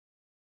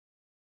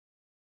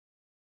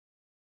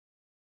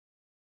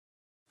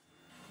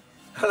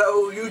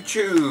Hello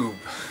YouTube.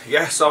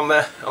 Yes, I'm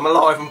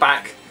alive and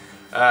back.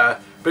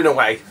 Been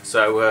away,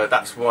 so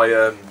that's why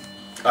I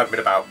haven't been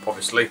about,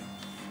 obviously.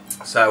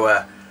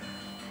 So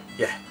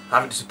yeah, I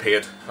haven't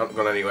disappeared. I haven't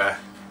gone anywhere.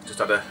 Just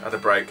had a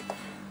break.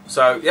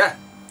 So yeah,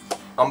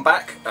 I'm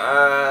back.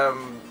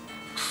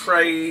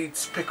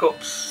 Trades,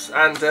 pickups,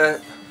 and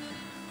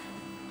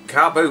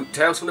car boot,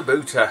 tales from the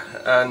booter,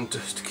 and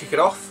just to kick it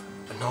off,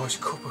 a nice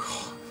cup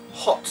of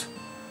hot.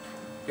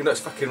 You know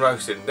it's fucking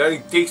roasting. The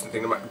only decent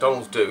thing that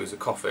McDonald's do is a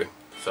coffee.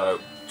 So,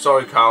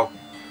 sorry Carl.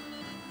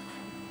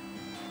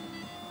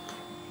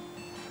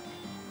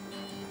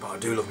 But I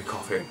do love my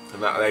coffee.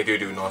 And that, they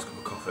do a nice cup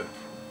of coffee.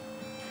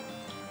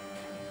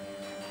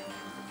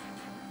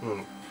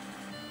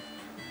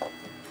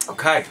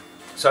 Okay.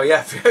 So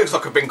yeah, feels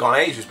like I've been gone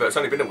ages, but it's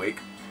only been a week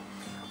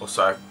or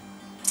so.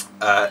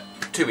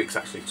 2 weeks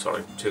actually,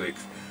 sorry, 2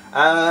 weeks.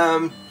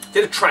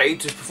 Did a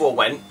trade just before I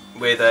went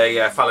with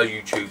a fellow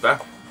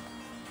YouTuber.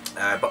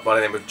 By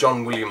the name of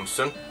John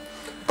Williamson.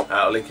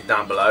 I'll link it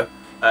down below.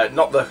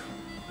 Not the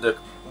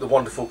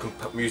wonderful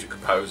music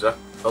composer,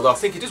 although I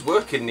think he does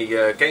work in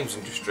the games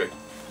industry.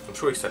 I'm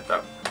sure he said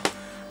that.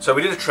 So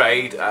we did a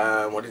trade.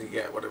 What did he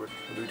get? What did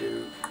we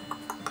do?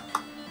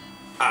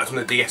 It's one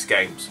of the DS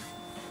games.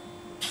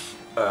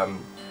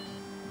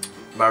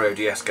 Mario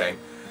DS game.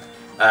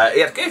 He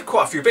had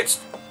quite a few bits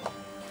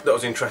that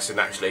was interesting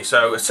actually.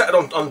 So I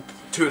settled on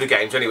 2 of the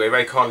games anyway.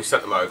 Very kindly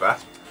sent them over.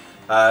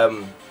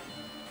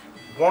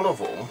 One of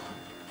them,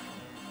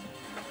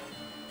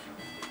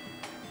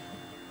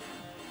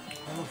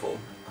 I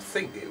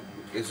think it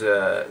is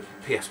a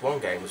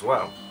PS1 game as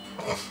well.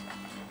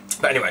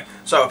 But anyway,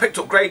 so I picked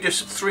up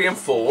Gradius 3 and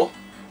 4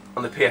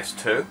 on the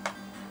PS2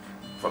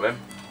 from him,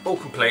 all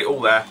complete,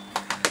 all there,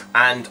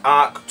 and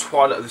Ark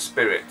Twilight of the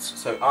Spirits.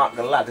 So Ark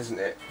the Lad, isn't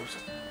it? Oh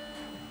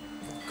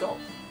God,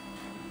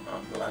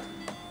 Ark the Lad.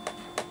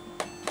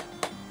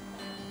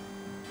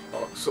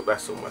 Oh, it's up there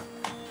somewhere.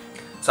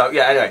 So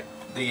yeah, anyway,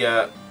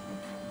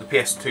 the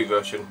PS2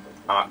 version,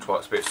 Ark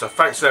Twilight Spirits. So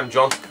thanks to them,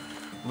 John.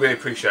 Really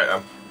appreciate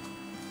them.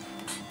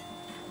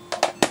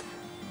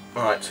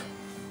 Right.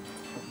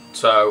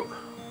 So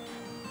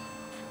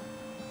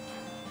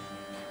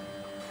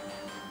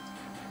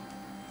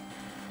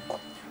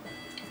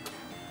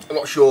I'm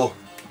not sure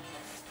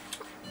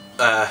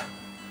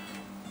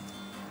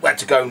where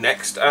to go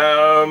next.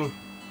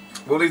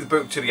 We'll leave the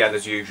boot to the end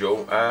as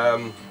usual. Where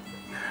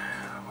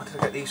did I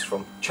get these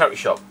from? Charity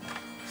shop.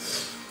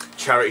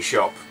 Charity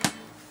shop.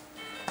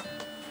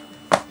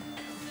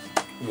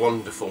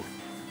 Wonderful,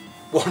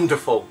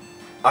 wonderful.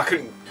 I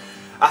couldn't.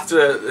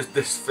 After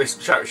this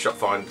charity shop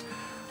find,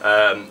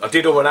 I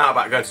did all run out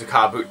about going to the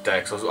car boot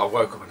day because I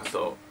woke up and I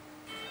thought,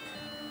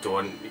 do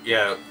I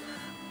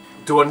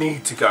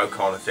need to go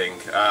kind of thing.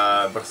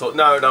 But I thought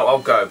no, I'll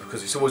go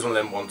because it's always one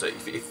of them ones that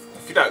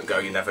if you don't go,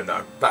 you never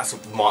know. That's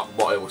what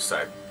I always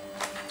say. I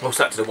always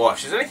said to the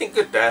wife, "Is there anything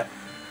good there?"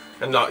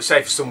 And like,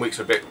 say for some weeks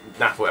are a bit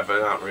naff or whatever,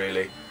 not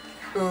really.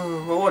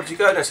 Oh, well, why did you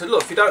go? And I said,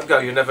 look, if you don't go,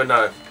 you never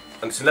know.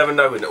 And it's never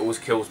knowing that always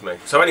kills me.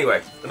 So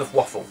anyway, enough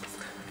waffle.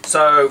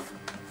 So,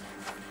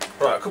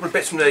 right, a couple of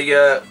bits from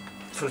the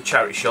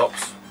charity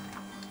shops.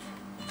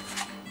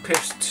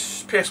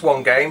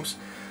 PS1 games.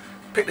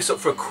 Picked this up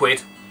for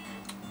 £1.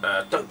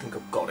 Don't think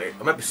I've got it. I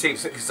remember seeing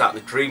it's out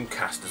in the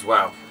Dreamcast as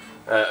well.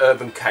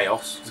 Urban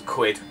Chaos. It's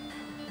 £1.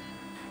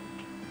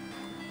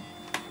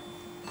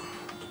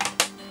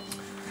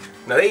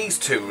 Now these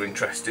two were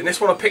interesting. This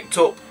one I picked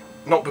up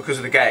not because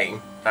of the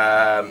game.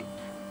 Well,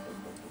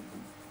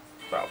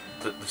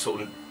 the sort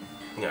of,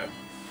 you know,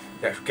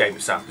 the actual game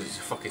itself, because it's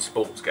a fucking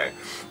sports game,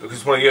 because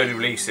it's one of the early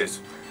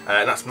releases,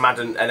 and that's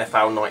Madden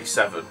NFL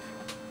 97,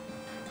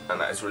 and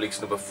that is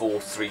release number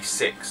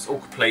 436, all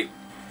complete,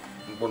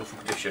 wonderful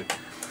condition.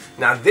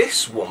 Now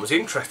this one was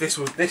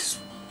interesting. This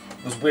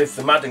was with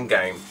the Madden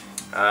game.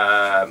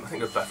 I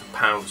think it was about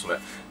 £1 or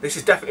something. This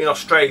is definitely an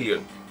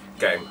Australian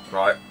game,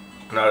 right?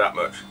 I know that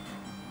much.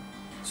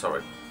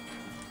 Sorry,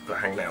 got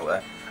a hangnail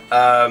there.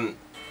 But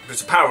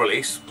it's a PAL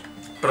release.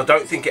 But I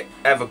don't think it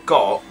ever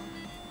got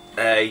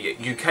a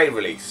UK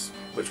release,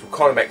 which will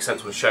kind of make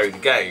sense when I show you the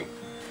game.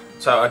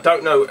 So I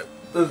don't know,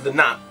 other than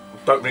that,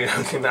 don't really know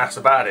anything else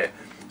about it.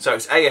 So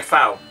it's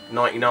AFL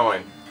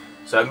 99,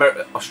 so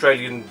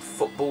Australian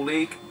Football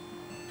League.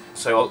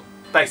 So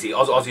basically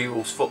Aussie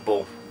rules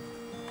football.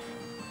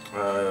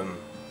 Again,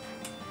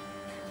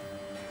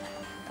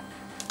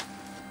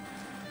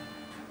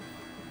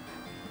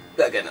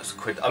 that's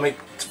 £1. I mean,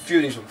 a few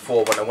of these were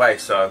before I went away,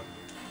 so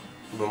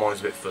my mind's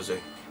a bit fuzzy.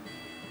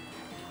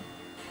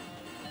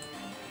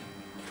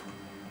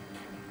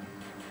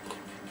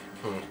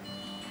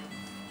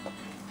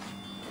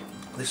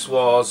 This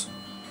was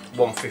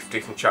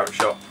 £1.50 from Charity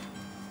Shop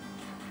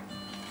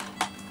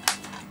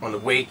on the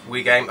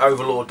Wii game.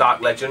 Overlord Dark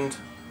Legend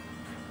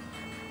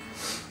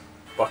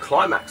by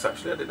Climax.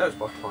 Actually, I didn't know it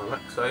was by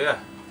Climax. So yeah,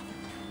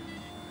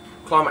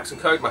 Climax and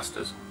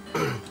Codemasters.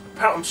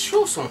 Apparently, I'm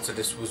sure someone said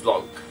this was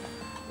like,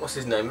 what's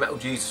his name, Metal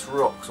Jesus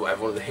Rocks or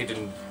whatever, one of the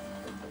hidden,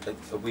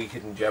 a wee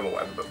hidden gem or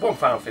whatever. But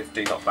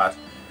 £1.50, not bad.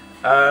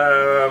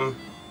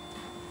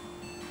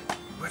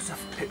 Where did I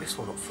pick this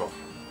one up from?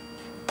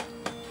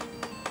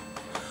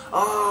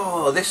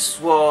 Oh,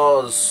 this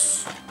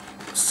was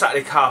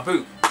Saturday car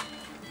boot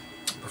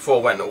before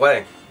I went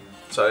away.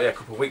 So yeah, a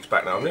couple of weeks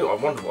back now. I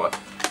wondered why. I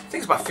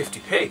think it's about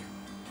 50p.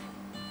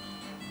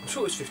 I'm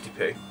sure it's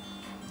 50p.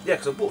 Yeah,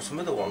 because I bought some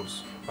other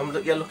ones. I'm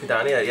looking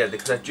down here, yeah,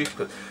 because they're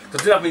duplicates.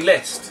 Because I did have my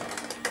list.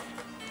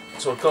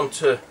 So I've gone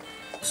to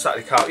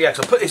Saturday car. Yeah,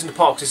 because I put this in the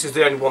park. This is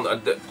the only one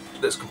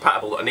that's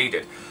compatible that I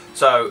needed.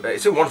 So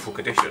it's in wonderful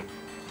condition.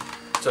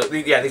 So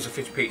yeah, these are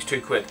 50p, it's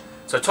 £2.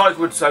 So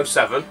Tigerwood's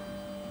 07.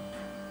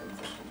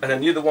 And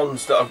then the other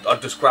ones that I've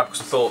just grabbed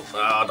because I thought,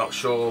 I'm not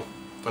sure.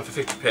 And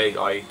for 50p,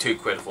 i.e.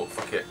 £2, I thought,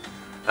 fuck it.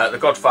 The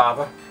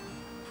Godfather.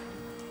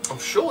 I'm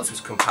sure this was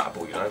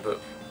compatible, you know,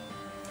 but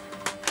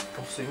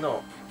obviously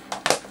not.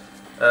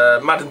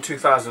 Madden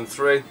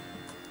 2003.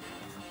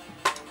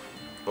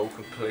 All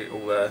complete,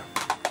 all there.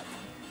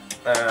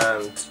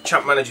 And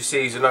Champ Manager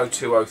Season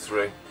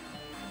 0203.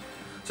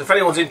 So if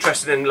anyone's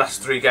interested in the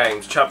last 3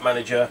 games, Champ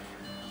Manager,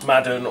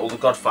 Madden or The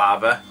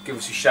Godfather, give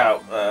us a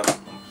shout. I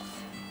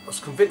was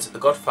convinced that The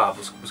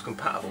Godfather was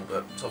compatible,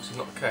 but it's obviously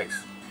not the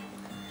case.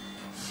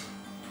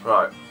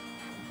 Right.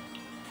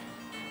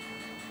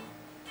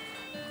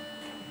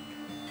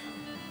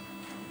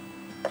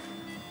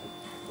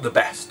 The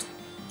best.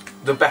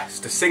 The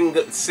best.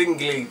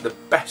 Singly the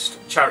best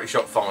charity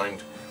shop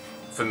find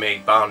for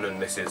me, bar none,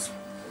 this is.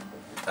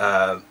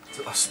 I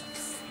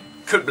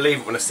couldn't believe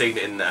it when I seen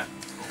it in there.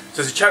 So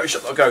there's a charity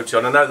shop that I go to,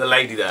 and I know the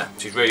lady there.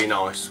 She's really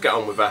nice. Get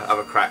on with her, have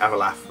a crack, have a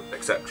laugh,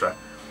 etc.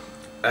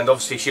 And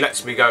obviously she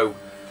lets me go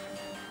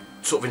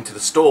sort of into the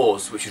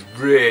stores, which is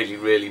really,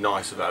 really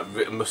nice of her,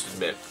 I must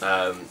admit.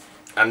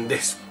 And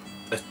it's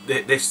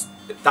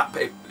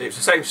the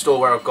same store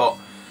where I've got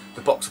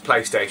the box of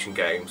PlayStation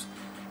games,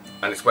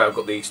 and it's where I've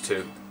got these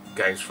 2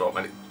 games from,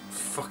 and it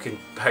fucking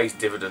pays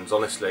dividends,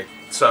 honestly.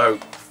 So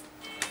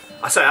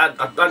I say I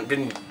hadn't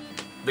been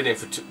in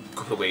for a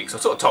couple of weeks. I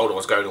sort of told her I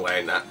was going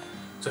away and that.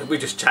 So we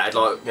just chatted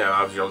like, you know,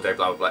 how was your holiday,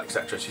 blah blah blah,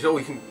 etc. She said, oh,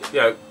 you can, you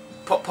know,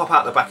 pop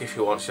out the back if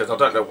you want. She says, I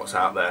don't know what's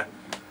out there.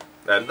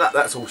 And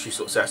that's all she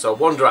sort of says. So I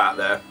wander out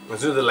there.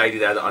 There's another lady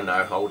there that I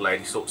know, old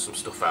lady, sorts some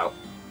stuff out.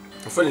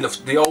 And funny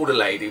enough, the older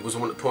lady was the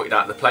one that pointed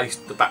out the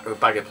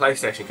bag of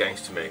PlayStation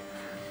games to me.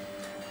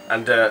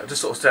 And I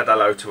just sort of said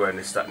hello to her and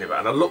this, that and the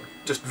other. And I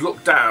just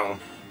looked down,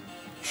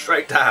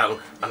 straight down,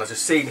 and I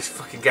just seen this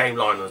fucking game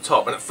line on the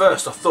top. And at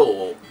first I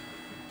thought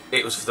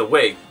it was for the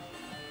Wii.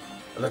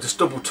 And I just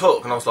double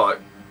took and I was like,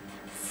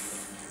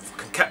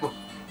 kept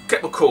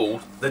my cool.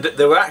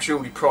 They were actually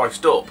already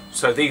priced up,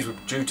 so these were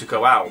due to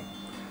go out.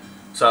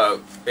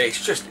 So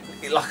it's just,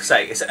 like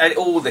I say,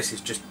 all this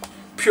is just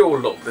pure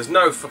luck. There's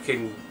no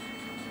fucking,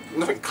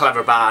 nothing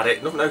clever about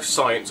it, no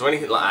science or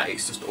anything like that.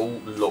 It's just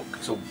all luck.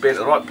 It's all been at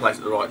the right place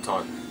at the right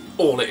time.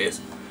 All it is.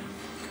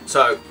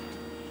 So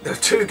there are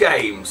 2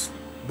 games.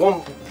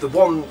 The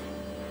one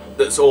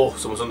that's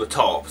awesome was on the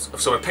top.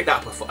 So I picked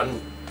that up,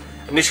 and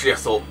initially I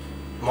thought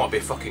it might be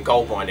a fucking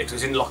gold mine because it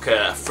was in like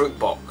a fruit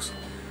box,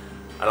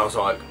 and I was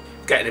like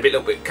getting a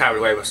little bit carried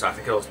away with myself.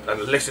 And I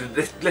lifted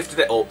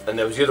it up, and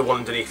there was the other one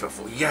underneath. And I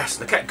thought, yes,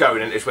 and I kept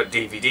going, and it just went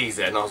DVDs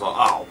there, and I was like,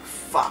 oh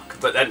fuck.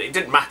 But then it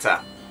didn't matter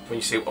when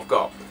you see what I've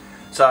got.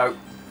 So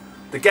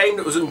the game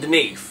that was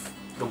underneath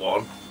the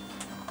one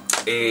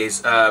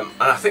is, and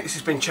I think this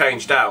has been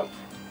changed out.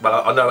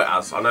 Well, I know it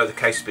has. I know the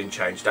case has been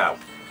changed out.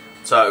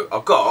 So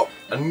I've got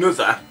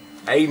another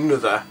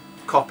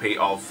copy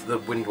of the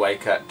Wind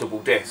Waker double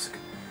disc.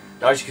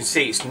 Now, as you can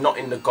see, it's not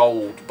in the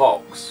gold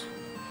box.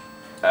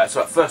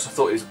 So at first I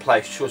thought it was a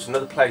Player's Choice.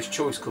 Another Player's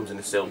Choice comes in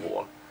the silver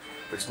one,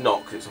 but it's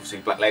not, because it's obviously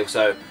black label.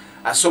 So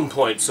at some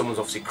point someone's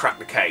obviously cracked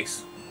the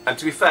case. And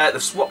to be fair,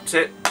 they've swapped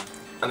it,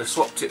 and they've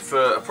swapped it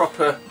for a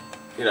proper,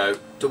 you know,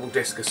 double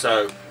disc or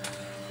so.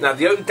 Now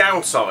the only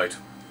downside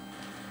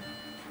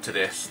to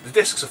this, the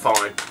discs are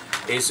fine,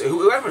 is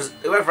whoever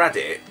had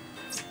it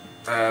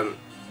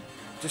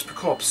just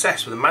become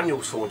obsessed with the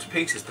manuals falling to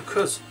pieces,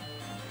 because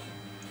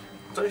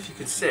I don't know if you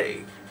can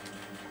see,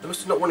 they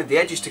must have not wanted the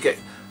edges to get.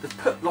 They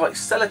put like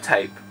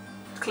sellotape,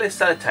 clear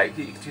sellotape.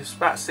 You can just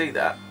about see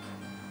that.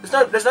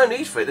 There's no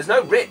need for it. There's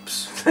no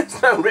rips.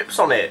 There's no rips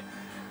on it.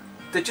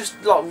 They're just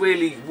like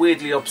really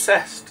weirdly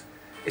obsessed.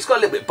 It's got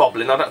a little bit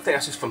bobbling. I don't think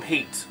that's just from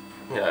heat,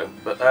 you know.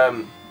 But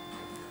and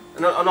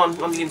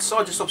on the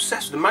inside, just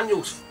obsessed with the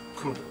manuals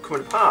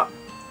coming apart.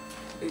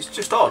 It's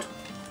just odd.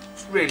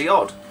 It's really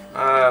odd.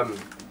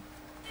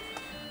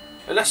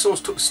 Unless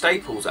someone's took the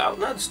staples out.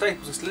 No, the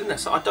staples are still in there.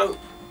 So I don't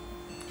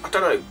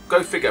know.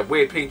 Go figure.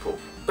 Weird people.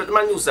 But the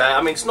manual's there.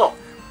 I mean, it's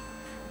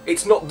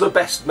not the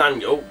best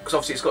manual, because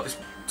obviously it's got this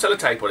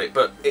sellotape on it.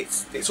 But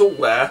it's all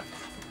there.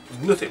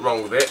 There's nothing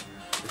wrong with it.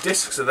 The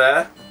discs are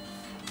there.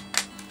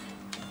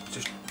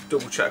 Just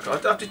double check. I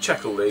have to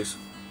check all these.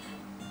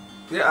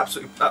 Yeah,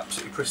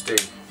 absolutely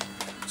pristine.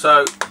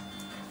 So,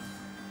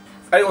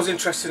 if anyone's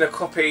interested in a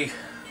copy,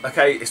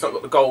 okay, it's not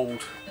got the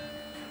gold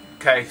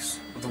case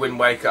of the Wind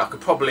Waker, I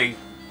could probably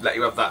let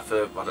you have that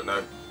for, I don't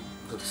know,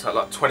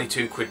 like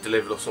 22 quid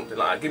delivered or something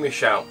like that. Give me a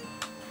shout.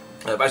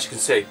 But as you can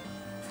see,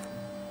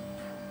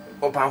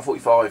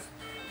 £1.45.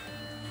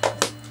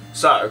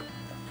 So,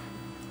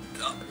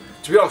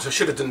 to be honest, I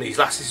should have done these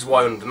last. This is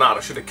why I'm done. I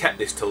should have kept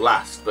this till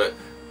last, but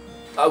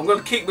I'm going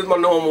to keep with my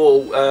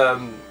normal,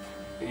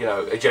 you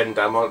know,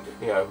 agenda,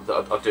 you know,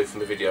 that I do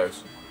from the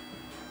videos.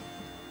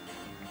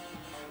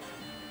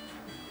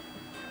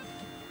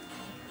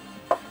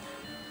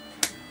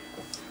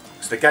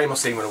 It's the game I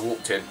seen when I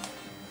walked in.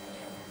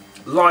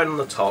 Lying on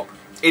the top,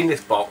 in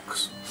this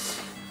box,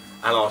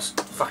 and I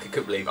fucking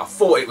couldn't believe it. I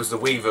thought it was the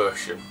Wii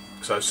version,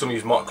 so some of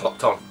you might have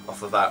clocked on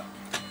off of that.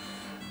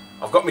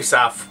 I've got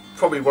myself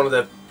probably one of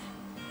the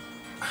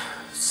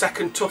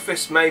second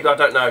toughest, maybe, I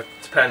don't know,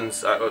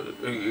 depends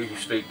who you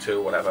speak to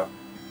or whatever,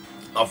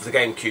 of the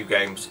GameCube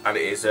games, and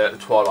it is the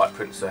Twilight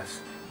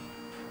Princess.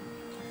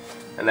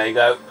 And there you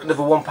go,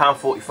 another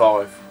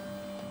 £1.45.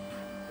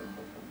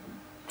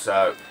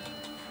 So,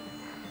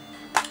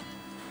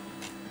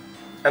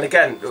 and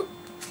again,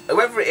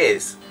 whoever it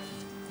is,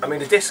 I mean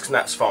the discs and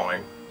that's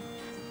fine.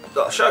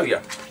 I'll show you,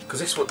 because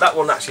that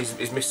one actually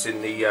is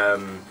missing the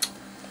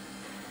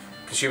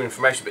consumer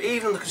information. But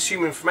even on the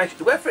consumer information,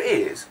 whoever it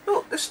is,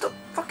 look, there's still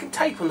fucking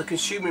tape on the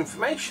consumer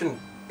information.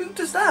 Who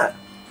does that?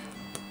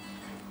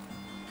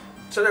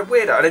 So they're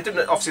weirdo, and they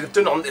didn't. Obviously, they've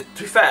done it on. To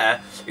be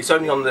fair, it's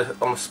only on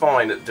the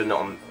spine that done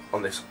it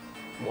on this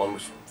one,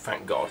 which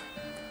thank God.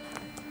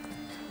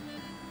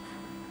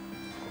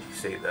 You can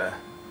see it there.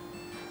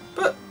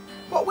 But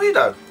what a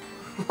weirdo!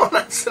 What an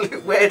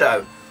absolute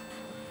weirdo!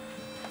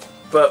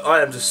 But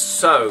I am just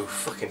so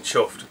fucking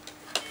chuffed.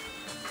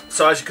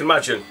 So as you can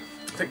imagine,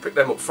 I think I picked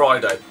them up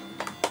Friday.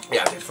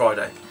 Yeah, I did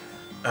Friday.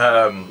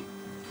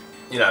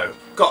 You know,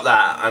 got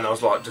that, and I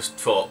was like, just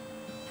thought,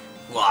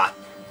 what?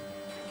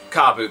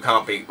 Car boot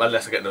can't be,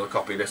 unless I get another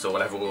copy of this or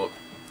whatever, or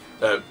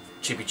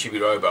Chibi Chibi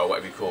Robo, or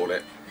whatever you call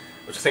it,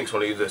 which I think is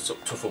one of the sort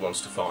of tougher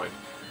ones to find.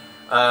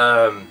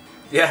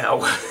 Yeah,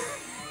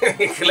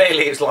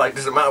 clearly it's like,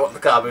 doesn't matter what the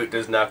car boot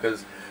does now,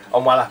 because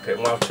I'm well happy,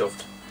 I'm well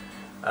chuffed.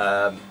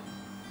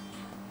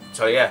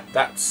 So yeah,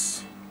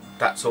 that's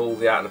all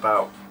the out and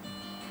about.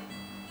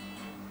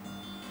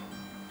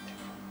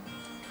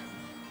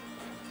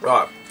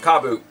 Right,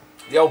 car boot,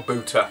 the old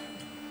booter.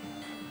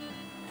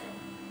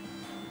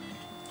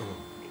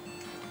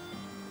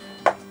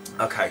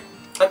 Okay,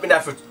 I've been there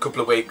for a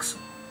couple of weeks,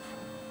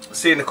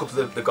 seeing a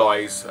couple of the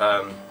guys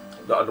that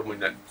I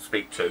normally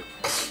speak to,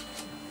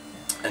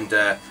 and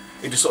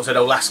he just sort of said,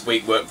 oh, last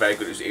week weren't very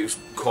good, it was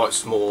quite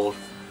small,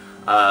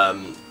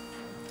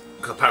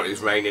 because apparently it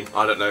was raining,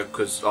 I don't know,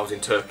 because I was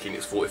in Turkey and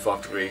it's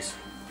 45 degrees,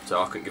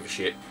 so I couldn't give a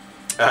shit.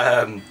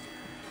 But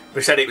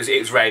he said it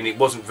was raining, it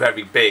wasn't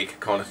very big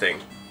kind of thing.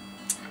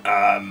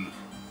 And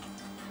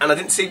I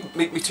didn't see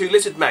me two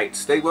lizard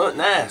mates, they weren't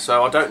there,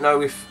 so I don't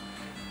know if,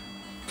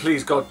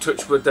 please God,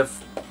 touch wood, they've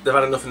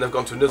had enough and they've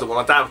gone to another one.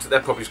 I doubt it,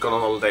 they've probably just gone on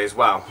holiday as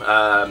well.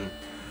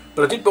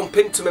 But I did bump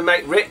into my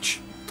mate Rich,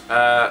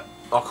 I'll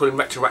call him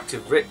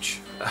Retroactive Rich,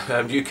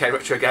 UK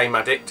Retro Game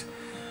Addict.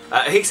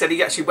 He said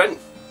he actually went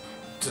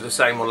to the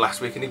same one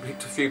last week and he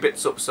picked a few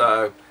bits up,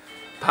 so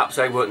perhaps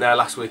they weren't there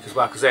last week as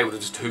well, because they would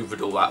have just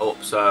hoovered all that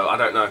up, so I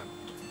don't know.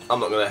 I'm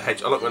not going to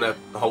hedge, I'm not going to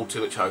hold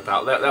too much hope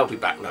out. They'll be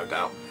back, no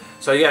doubt.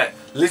 So yeah,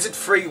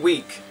 lizard-free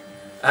week,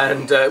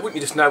 and wouldn't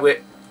you just know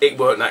it, it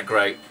weren't that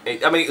great.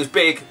 I mean, it was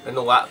big and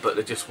all that, but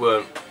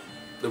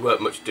there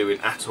weren't much doing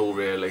at all,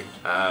 really.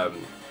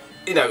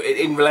 You know,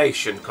 in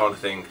relation kind of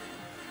thing.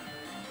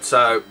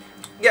 So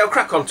yeah, I'll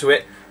crack on to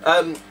it.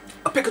 I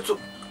picked up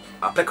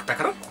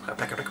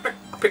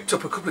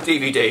a couple of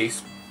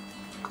DVDs,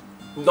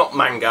 not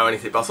manga or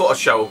anything, but I thought I'd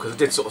show them, because I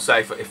did sort of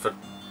say if I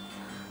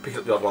pick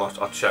up the odd one,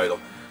 I'd show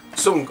them.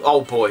 Some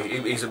old boy,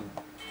 he's a,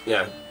 you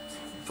know,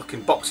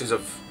 fucking boxes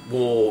of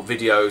war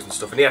videos and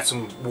stuff, and he had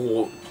some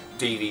war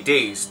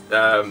DVDs.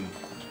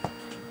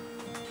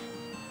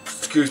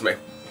 Excuse me.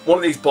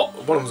 One of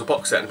them was a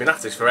box set, and I've been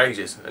at this for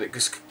ages, and it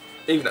just,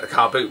 even at the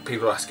car boot,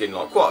 people are asking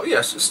like, what? Yeah,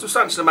 it's a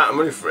substantial amount of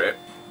money for it.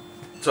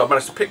 So I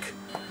managed to pick.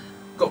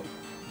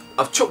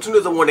 I've chucked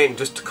another one in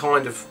just to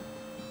kind of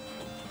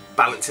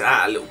balance it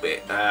out a little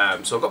bit.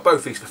 So I've got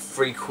both these for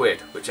 £3,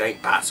 which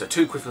ain't bad. So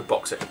 £2 for the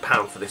box set,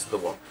 £1 for this other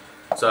one.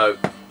 So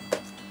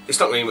it's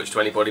not really much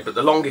to anybody. But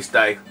the longest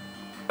day,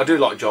 I do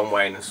like John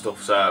Wayne and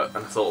stuff. So,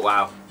 and I thought,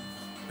 wow,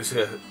 this is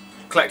a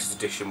collector's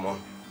edition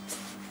one.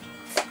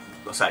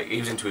 I say he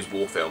was into his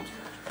war films.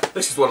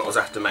 This is the one I was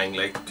after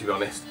mainly, to be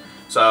honest.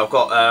 So I've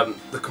got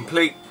the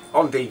complete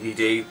on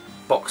DVD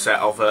box set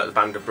of the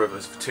Band of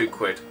Brothers for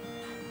 £2.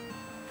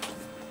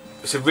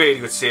 It's a really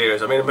good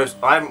series. I mean,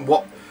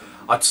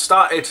 I'd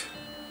started,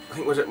 I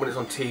think when it was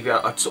on TV,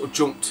 I'd sort of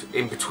jumped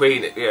in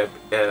between it,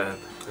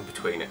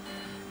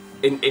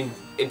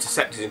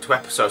 intersected into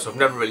episodes, so I've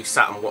never really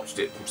sat and watched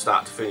it from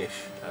start to finish.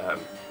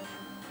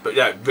 But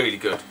yeah, really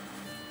good.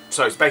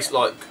 So it's basically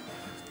like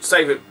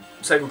Saving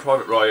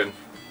Private Ryan,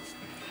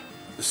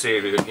 the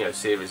series,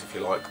 series if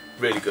you like,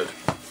 really good.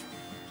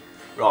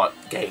 Right,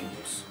 game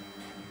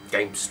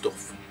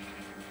stuff.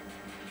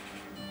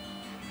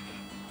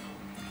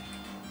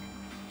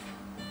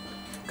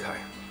 Okay.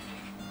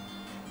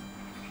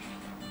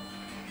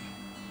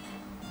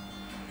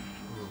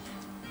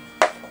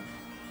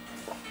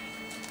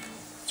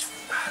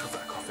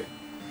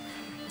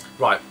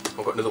 Right, I've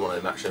got another one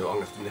of them actually, I'm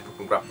going to have to nip up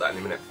and grab that in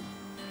a minute.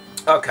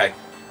 Okay,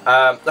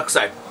 like I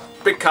say,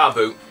 big car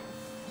boot.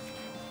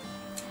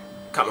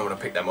 Can't remember when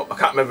I picked them up. I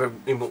can't remember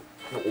in what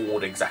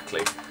order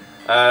exactly.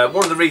 One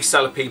of the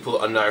reseller people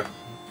that I know,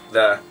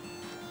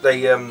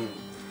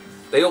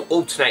 they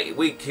alternate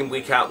week in,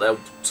 week out. They'll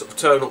sort of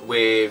turn up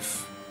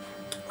with,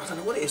 I don't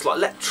know what it is, like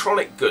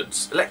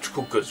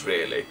electrical goods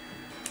really.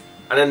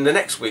 And then the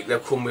next week they'll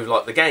come with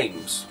like the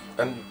games.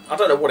 And I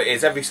don't know what it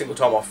is, every single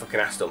time I fucking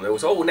ask them, they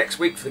was, oh, next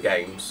week for the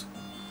games.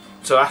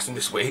 So I asked them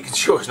this week, and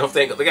sure enough,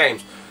 they ain't got the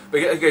games.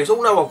 But he goes,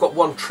 oh no, I've got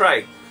one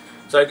tray.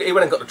 So he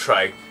went and got the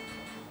tray,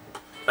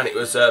 and it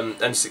was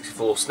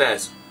N64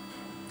 SNES.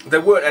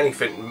 There weren't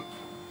anything,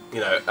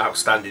 you know,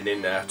 outstanding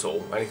in there at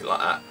all, anything like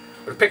that.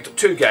 But I picked up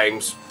 2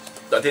 games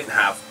that I didn't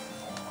have,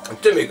 and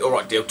did me an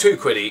alright deal,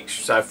 £2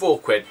 each, so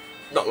 £4.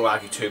 Not going to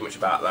argue too much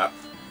about that.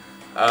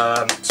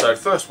 So the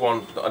first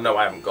one that I know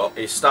I haven't got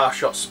is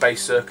Starshot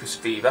Space Circus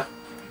Fever.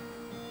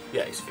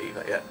 Yeah, it's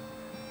Fever, yeah.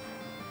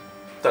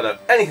 Don't know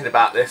anything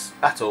about this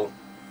at all.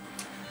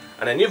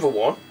 And then the other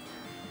one,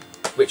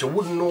 which I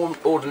wouldn't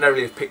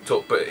ordinarily have picked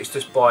up, but it's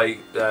just by, you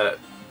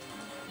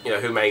know,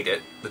 who made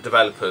it, the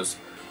developers.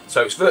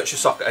 So it's Virtua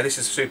Soccer, and this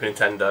is Super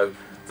Nintendo.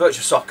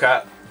 Virtua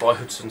Soccer by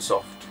Hudson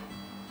Soft.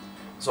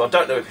 So I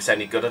don't know if it's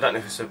any good, I don't know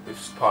if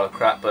it's a pile of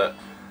crap, but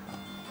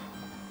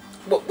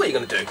what are you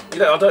going to do? You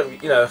know, I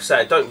don't, you know, say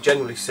I don't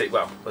generally see,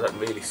 well, I don't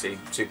really see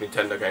Super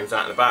Nintendo games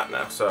out and about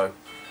now, so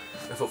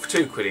I thought for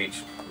 £2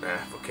 each, nah,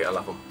 fuck it, I'll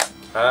have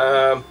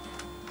them.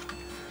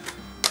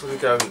 Let me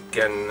go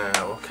again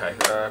now, okay.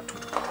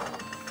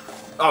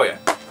 Oh yeah,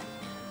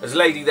 there's a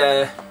lady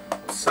there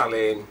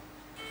selling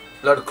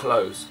a load of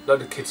clothes, a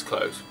load of kids'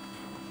 clothes.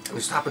 And I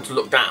just happened to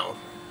look down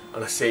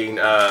and I seen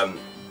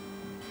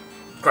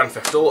Grand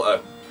Theft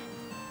Auto,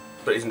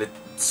 but it's in the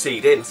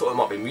CD, and I thought it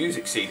might be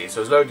music CD, so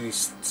there's a load of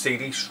these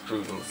CDs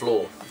strewn on the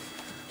floor.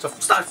 So I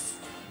started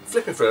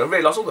flipping through and I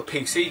realised all the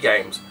PC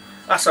games,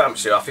 that's how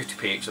much they are,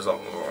 50p each. I was like,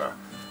 oh.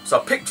 So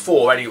I picked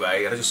 4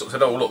 anyway, and I just sort of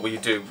said, oh look, will you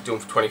do them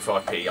for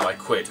 25p? I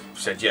quid.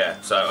 She said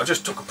yeah, so I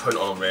just took a punt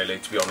on them really,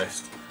 to be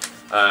honest.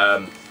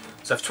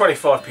 So for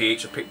 25p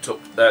each I picked up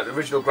the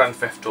original Grand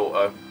Theft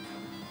Auto,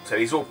 so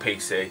these are all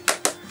PC.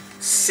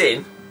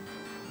 Sin,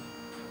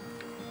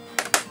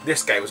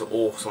 this game was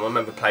awesome, I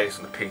remember playing this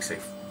on the PC.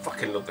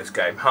 Fucking love this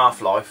game.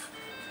 Half-Life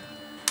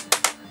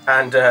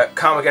and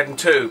Carmageddon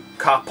 2,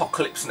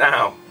 Carpocalypse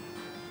Now.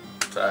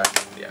 So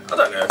yeah, I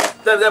don't know.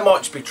 There might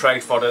just be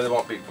trade fodder. There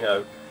might be, you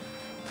know,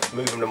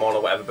 moving them on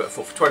or whatever. But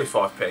for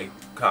 25p,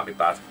 can't be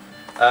bad.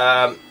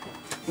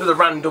 Another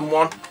random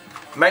one.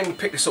 Mainly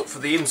picked this up for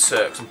the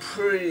insert because I'm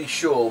pretty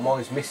sure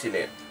mine's missing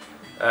it.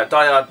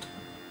 Die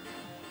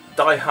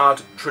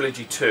Hard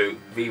Trilogy 2,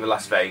 Viva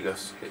Las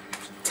Vegas.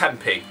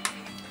 10p.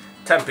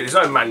 10p. There's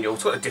no manual.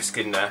 It's got a disc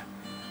in there.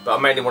 But I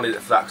mainly wanted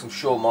it for that because I'm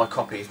sure my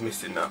copy is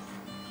missing that.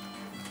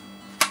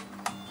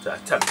 So,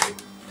 10p.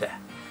 Yeah.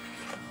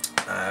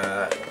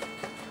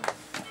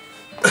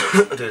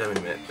 I'll do that in a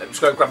minute. Let me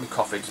just go and grab my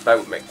coffee, just bear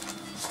with me.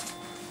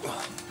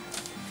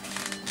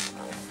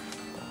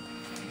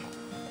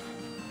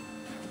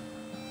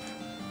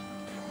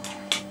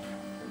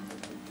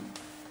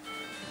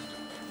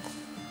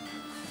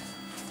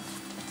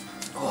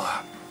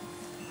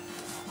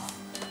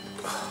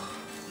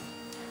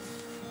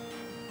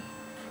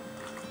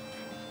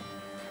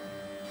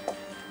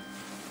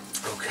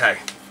 Okay,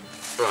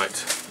 right.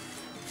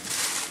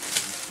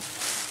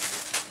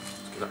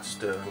 Let's give that a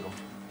stir, hang on.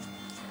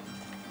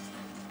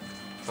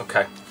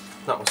 Okay,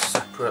 that was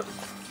separate.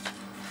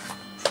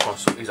 I'll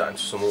sort these out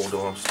into some order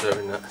while I'm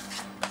stirring that.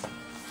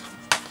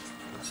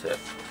 That's it.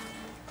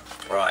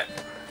 Right.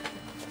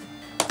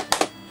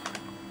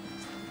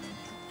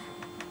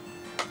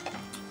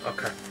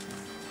 Okay.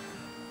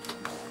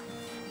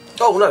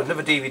 Oh no,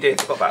 another DVD, I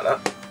forgot about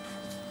that.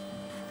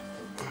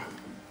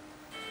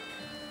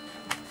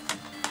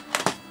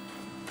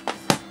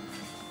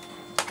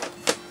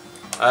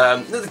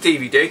 Another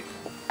DVD,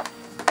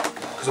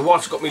 because the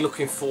wife's got me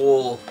looking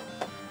for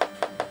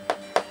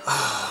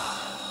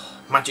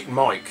Magic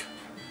Mike,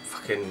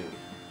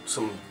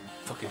 some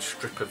fucking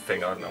stripper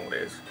thing, I don't know what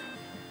it is.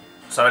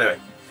 So anyway,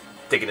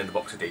 digging in the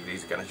box of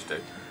DVDs again as you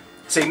do.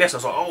 Seeing this I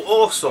was like,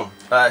 oh awesome,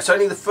 it's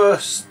only the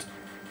first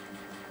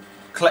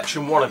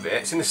collection 1 of it,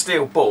 it's in the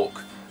steel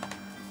book,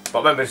 but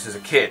I remember this as a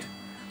kid,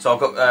 so I've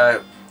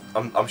got,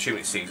 I'm assuming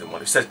it's season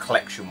 1, it says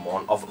collection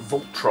 1 of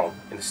Voltron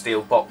in the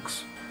steel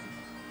box.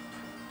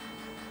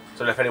 I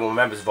don't know if anyone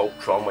remembers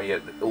Voltron, where you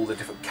had all the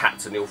different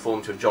cats and they all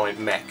form into a giant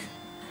mech.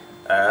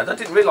 I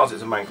didn't realise it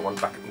was a manga one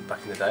back in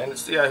the day, and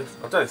it's, yeah,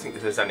 I don't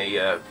think there's any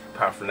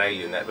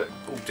paraphernalia in there, but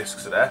all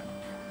discs are there.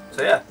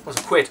 So yeah, that was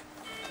a quid.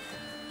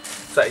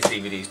 So that is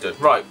DVD's done.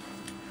 Right.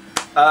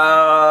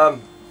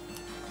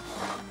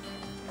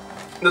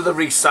 Another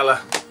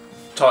reseller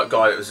type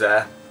guy that was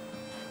there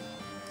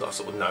that I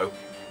sort of know.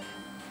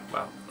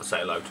 Well, I'll say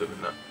hello to him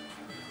and that.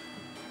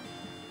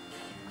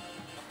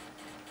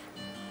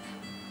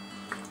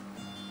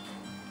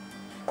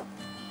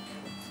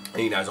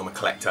 He knows I'm a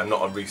collector,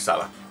 not a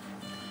reseller.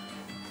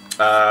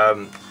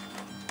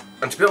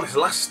 And to be honest, the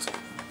last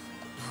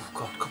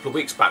couple of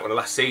weeks back when I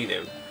last seen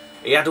him,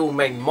 he had all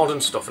mainly modern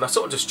stuff, and I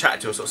sort of just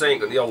chatted to him, sort of saying,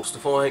 got the old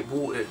stuff, I ain't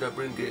bought it, don't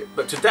bring it.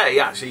 But today,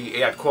 actually, he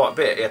had quite a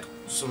bit. He had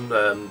some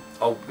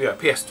old, you know,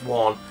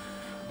 PS1,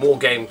 more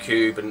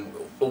GameCube, and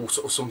all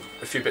sort of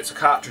a few bits of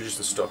cartridges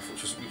and stuff,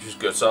 which was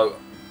good. So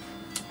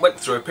went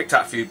through, picked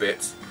out a few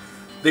bits.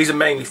 These are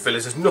mainly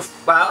fillers. There's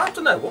nothing. Well, I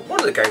don't know. One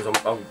of the games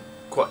I'm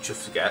quite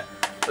chuffed to get,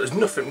 but there's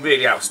nothing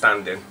really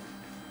outstanding.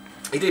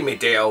 He did me a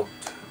deal.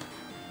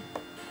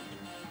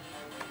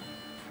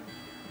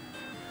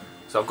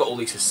 So I've got all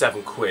these for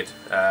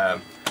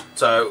 £7.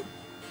 So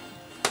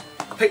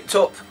I picked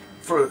up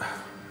for,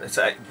 let's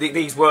say,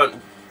 these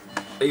weren't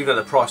even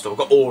at the price store. I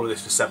got all of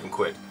this for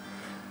 £7.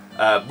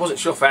 Wasn't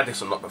sure if I had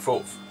this or not, but I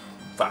thought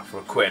that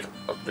for £1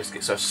 I'd risk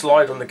it. So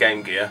slide on the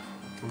Game Gear.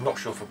 I'm not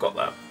sure if I've got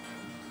that.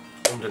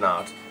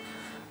 Undernard.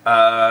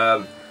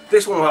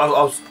 This one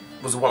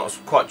was the one I was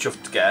quite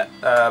chuffed to get.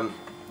 I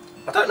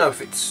don't know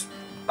if it's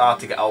hard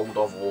to get hold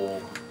of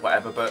or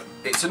whatever, but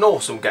it's an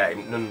awesome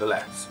game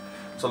nonetheless.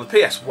 So on the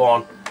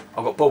PS1,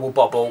 I've got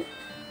Bobble,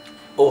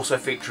 also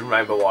featuring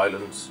Rainbow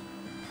Islands,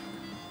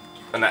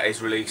 and that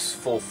is release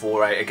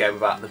 448 again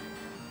without the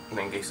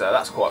thingy, so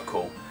that's quite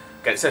cool.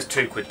 Again, it says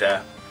 £2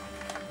 there.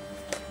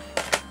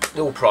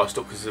 They're all priced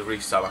up because it's a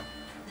reseller,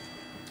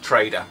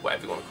 trader,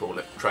 whatever you want to call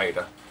it,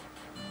 trader.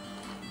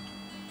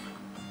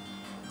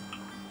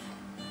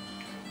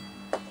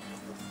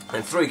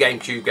 And 3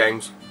 GameCube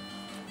games,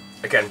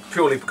 again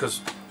purely because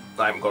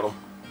I haven't got them.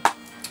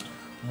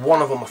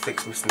 One of them I think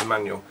is missing the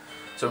manual.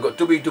 So we've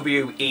got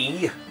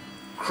WWE,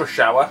 Crush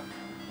Hour,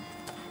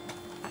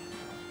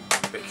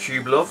 bit of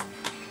Cube Love,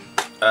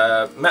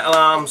 Metal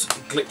Arms,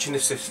 Glitch in the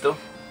System.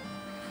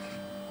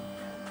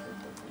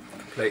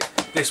 Complete.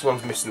 This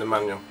one's missing the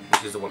manual.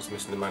 This is the one that's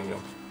missing the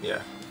manual.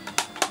 Yeah.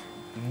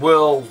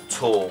 World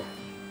Tour.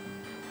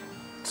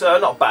 So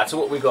not bad. So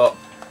what we got?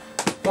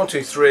 1,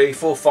 2, 3,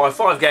 4,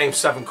 5 games,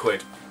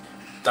 £7.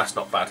 That's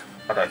not bad.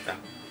 I don't know.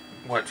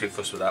 Weren't too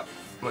fussed with that.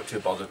 Weren't too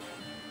bothered.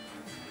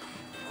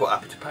 Quite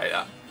happy to pay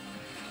that.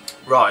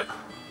 Right.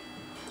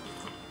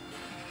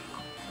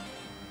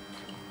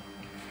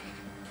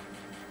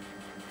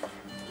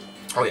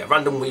 Oh yeah,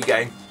 random Wii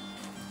game.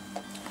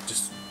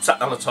 Just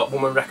sat down the top.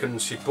 Woman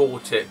reckons she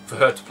bought it for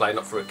her to play,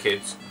 not for her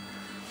kids.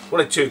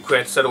 Wanted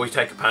 £2. Said, "Oh, we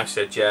take a pound." She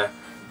said, "Yeah."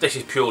 This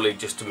is purely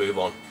just to move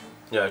on.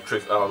 Yeah,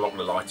 truth. Oh, I'm not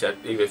going to lie to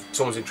you. Either if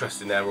someone's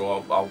interested in there,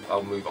 or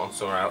I'll move on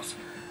somewhere else.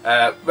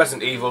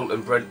 Resident Evil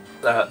and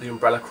the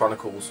Umbrella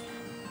Chronicles.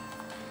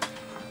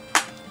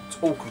 It's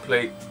all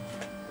complete.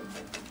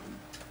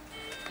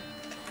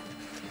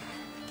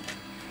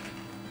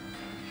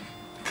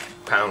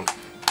 £1.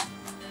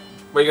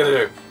 What are you going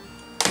to do?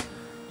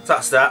 So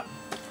that's that.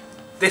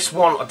 This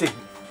one I've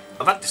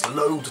had this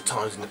loads of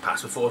times in the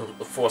past before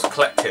I was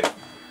collecting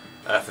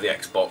for the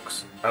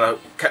Xbox, and I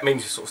kept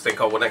meaning to sort of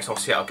think, oh well, next time I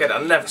see it I'll get it.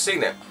 I've never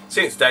seen it.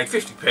 Seen it today,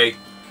 50p.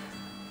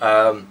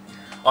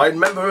 I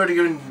remember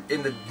earlier in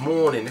the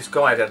morning this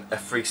guy had a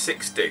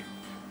 360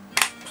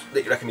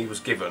 that you reckon he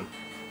was given.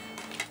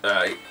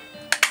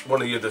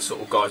 One of the other sort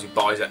of guys who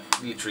buys it,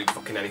 literally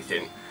fucking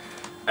anything,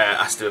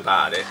 asked him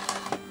about it.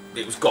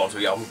 It was gone, so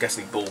I'm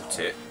guessing he bought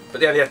it. But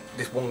they only had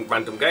this one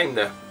random game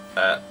there.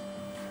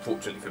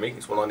 Fortunately for me,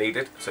 it's one I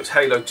needed. So it's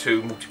Halo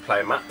 2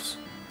 multiplayer maps,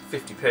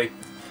 50p.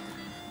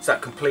 So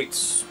that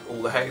completes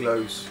all the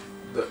Halos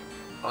that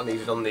I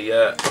needed on the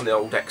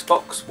old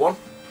Xbox One.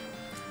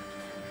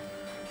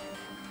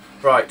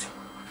 Right.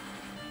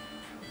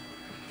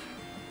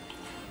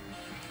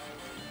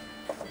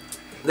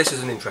 This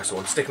is an interesting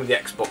one. Sticking with the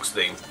Xbox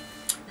theme.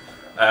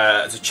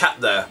 There's a chap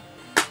there,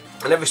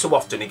 and every so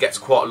often he gets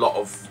quite a lot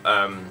of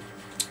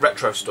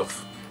retro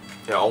stuff,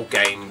 you know, old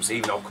games,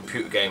 even old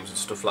computer games and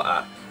stuff like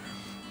that.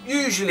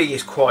 Usually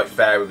he's quite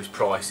fair with his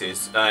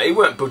prices. He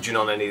weren't budging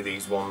on any of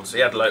these ones. He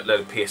had a load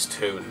of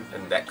PS2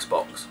 and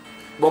Xbox.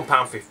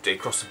 £1.50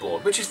 across the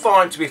board, which is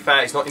fine, to be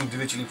fair. It's not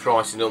individually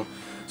pricing them,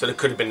 so there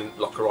could have been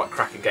like a right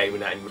cracking game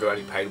in that and you would have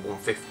only paid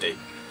 £1.50.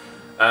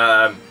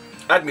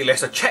 Add me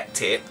list. I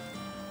checked it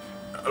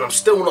and I'm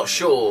still not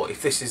sure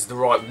if this is the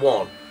right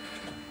one.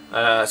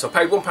 So I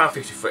paid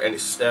 £1.50 for it, and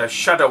it's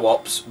Shadow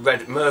Ops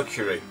Red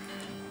Mercury.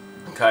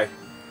 Okay.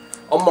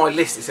 On my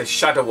list it says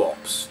Shadow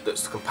Ops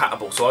that's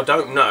compatible, so I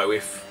don't know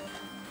if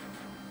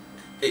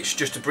it's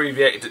just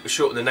abbreviated,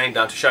 shorten the name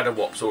down to Shadow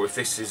Ops, or if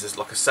this is just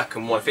like a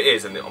second one. If it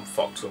is, then I'm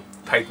fucked. I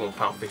paid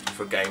 £1.50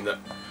 for a game that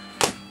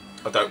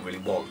I don't really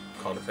want,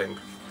 kind of thing.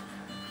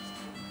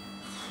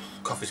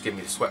 Coffee's giving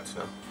me the sweats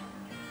now.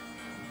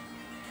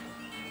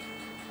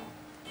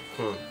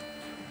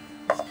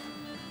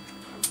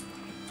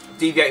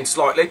 Deviating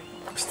slightly,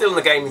 still in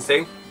the gaming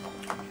thing.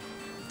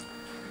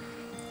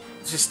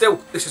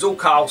 This is all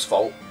Carl's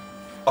fault.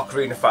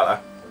 Ocarina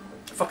fella.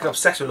 Fucking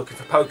obsessed with looking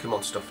for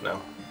Pokemon stuff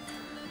now.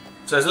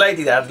 So there's a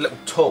lady there, had a little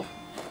tub.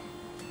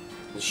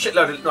 A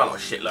shitload of, no, not a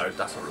shitload,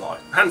 that's not right.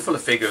 A handful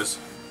of figures.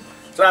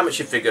 So how much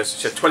your figures?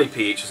 She said 20p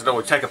each. I said, oh,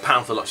 we'll take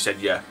 £1 for the lot. She said,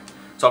 yeah.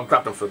 So I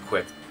grabbed them for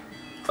 £1.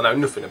 I know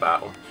nothing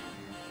about them.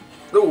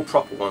 They're all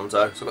proper ones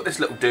though. So I've got this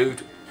little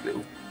dude,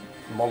 little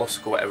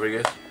mollusk or whatever he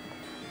is.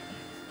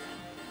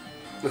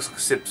 Looks like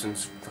a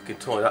Simpsons fucking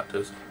toy, that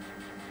does.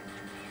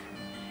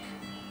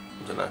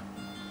 I don't know.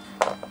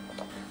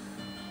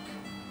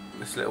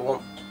 This little one.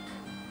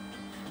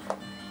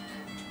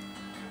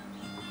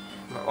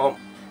 That one.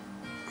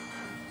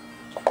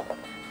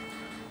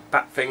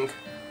 Bat thing.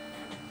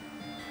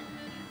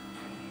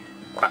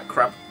 Bat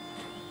crab.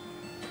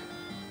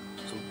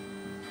 Some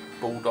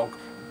bulldog.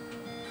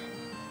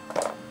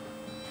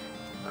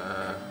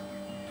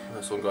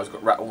 This one guy's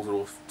got rattles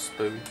or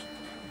spoons.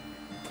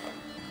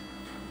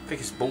 I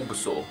think it's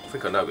Bulbasaur. I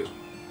think I know it.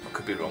 I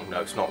could be wrong. No,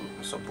 it's not.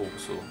 It's not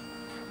Bulbasaur.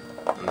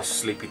 And this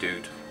sleepy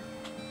dude.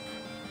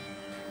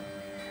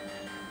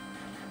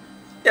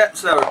 Yeah,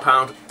 so they're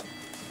 £1.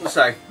 Let's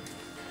say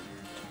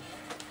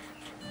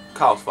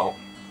Carl's fault.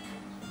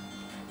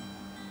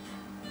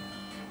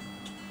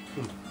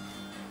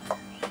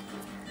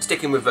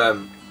 Sticking with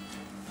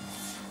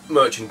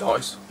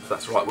merchandise, if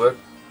that's the right word.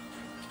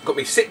 Got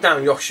me Sit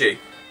Down Yoshi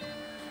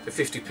for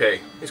 50p.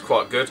 It's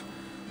quite good.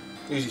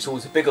 Usually it's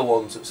always the bigger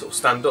ones that sort of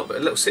stand up, but a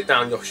little Sit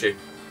Down Yoshi.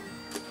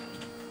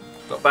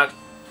 Not bad.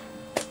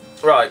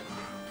 Right.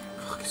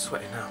 Oh, I'm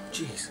sweating now.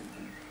 Jeez.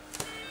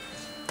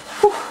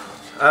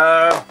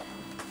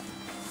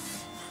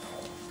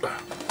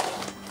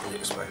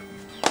 This way.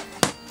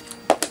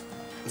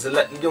 There's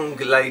a young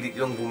lady,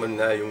 young woman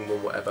there, young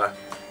woman, whatever.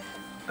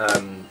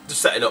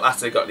 Just setting up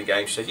after they got any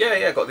games. She said,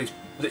 yeah, I got these.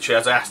 Literally,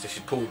 as I asked her,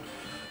 she pulled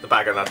the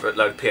bag and had a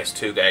load of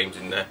PS2 games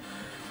in there,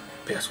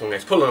 PS1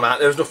 games. Pulling them out,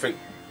 there was nothing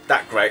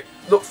that great.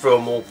 Looked through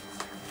them all,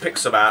 picked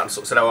some out, and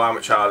sort of said, "Oh, how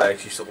much are they?"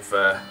 She sort of,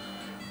 I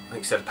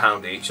think she said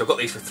 £1 each. So I got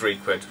these for £3,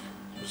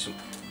 which is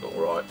not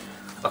alright.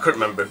 I couldn't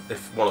remember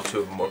if one or two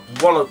of them were.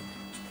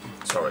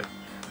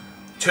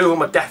 Two of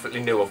them I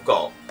definitely knew I've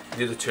got.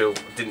 The other two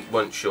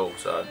weren't sure,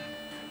 so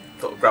I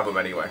thought I'd grab them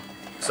anyway.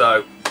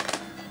 So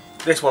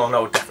this one I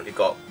know I definitely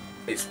got.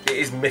 It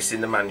is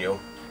missing the manual.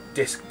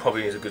 Disc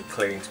probably needs a good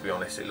cleaning, to be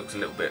honest. It looks a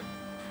little bit.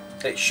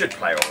 It should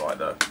play alright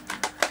though.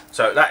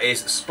 So that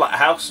is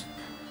Splatterhouse.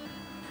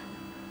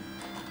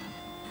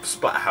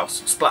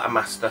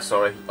 Splattermaster,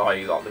 sorry.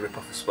 I like the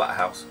rip-off of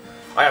Splatterhouse.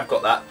 I have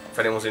got that. If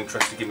anyone's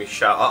interested, give me a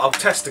shout. I'll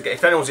test again.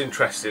 If anyone's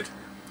interested,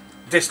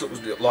 disc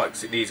looks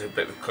like it needs a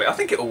bit of a clean. I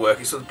think it'll work.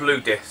 It's sort of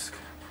blue disc.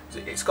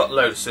 It's got a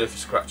load of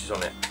surface scratches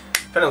on it.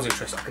 If anyone's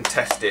interested, I can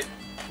test it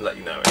and let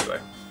you know anyway.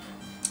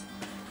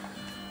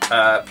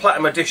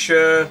 Platinum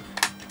Edition.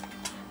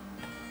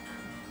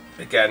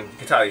 Again, you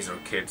can tell these are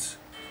kids.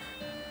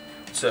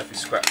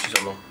 Surface scratches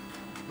on them.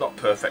 Not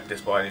perfect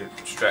disc by any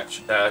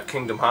stretch.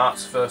 Kingdom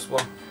Hearts, first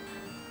one.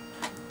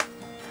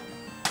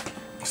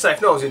 So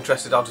if no one's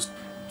interested, I'll just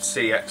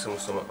CX them or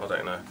something. I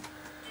don't know.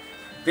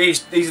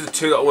 These are the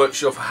two that I weren't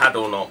sure if I had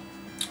or not.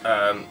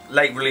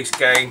 Late release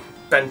game,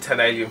 Ben 10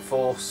 Alien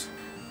Force,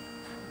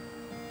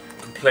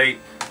 complete,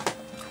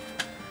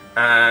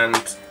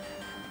 and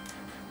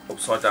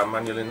upside down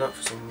manual in that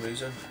for some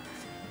reason.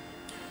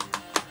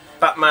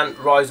 Batman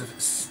Rise of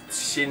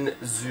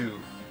Shinzu.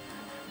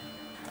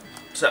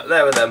 So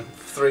there were them,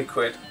 £3.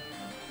 Didn't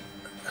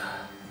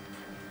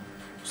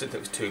think it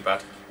was too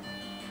bad.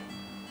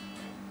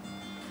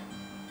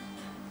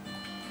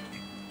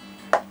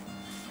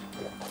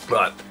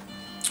 Right.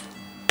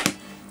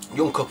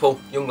 Young couple,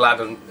 young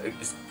lad and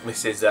his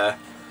missus asked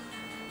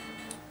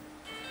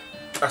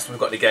him if we've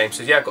got any games.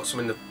 Says, yeah, I've got some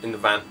in the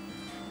van.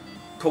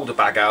 Pulled a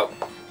bag out.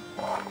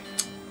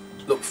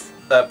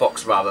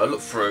 Box rather.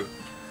 Looked through.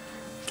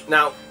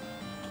 Now,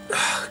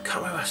 I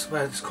can't remember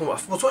where this come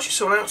from. I was watching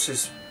someone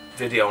else's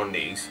video on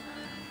these,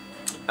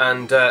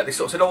 and they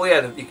sort of said, "Oh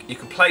yeah, you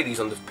can play these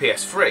on the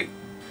PS3."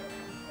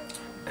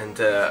 And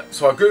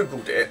so I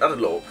googled it, had a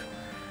look,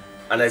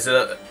 and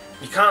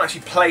you can't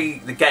actually play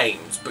the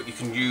games, but you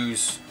can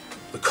use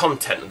the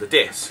content of the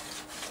disc.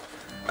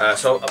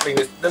 So I mean,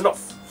 they're not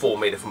for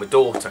me; they're for my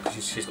daughter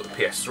because she's got the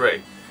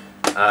PS3.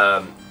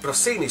 But I've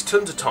seen these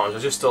tons of times. I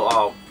just thought,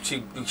 oh,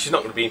 she's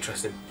not going to be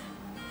interested in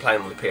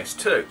playing on the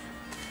PS2.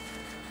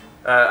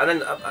 And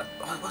then I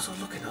was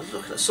looking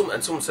at something,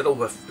 and someone said,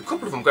 oh, a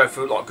couple of them go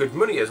for like good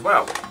money as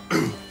well.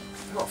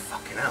 Oh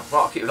fucking hell!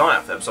 Right, I'll keep an eye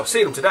out for them. So I've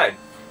seen them today,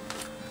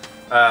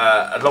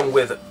 along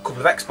with a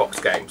couple of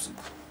Xbox games.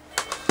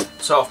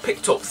 So I've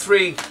picked up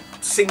 3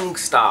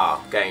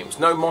 SingStar games,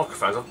 no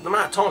microphones. The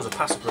amount of times I've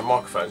passed up the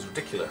microphones is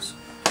ridiculous.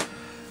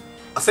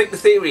 I think the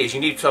theory is you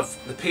need to have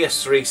the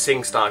PS3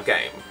 SingStar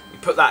game. You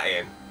put that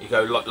in, you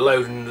go like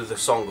load another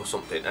song or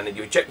something, and then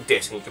you eject the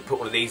disc and you can put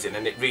one of these in,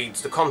 and it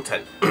reads the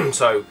content.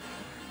 So,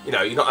 you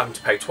know, you're not having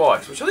to pay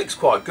twice, which I think is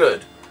quite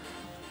good.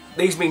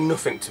 These mean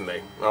nothing to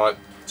me, right?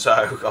 So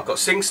I've got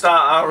SingStar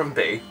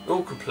R&B,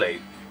 all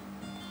complete.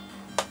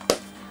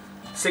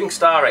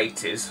 SingStar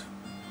 80s.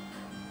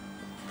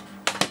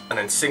 And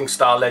then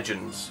SingStar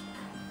Legends.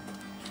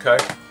 Okay?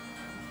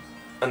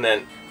 And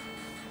then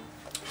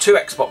 2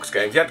 Xbox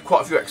games. You had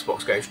quite a few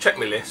Xbox games. Check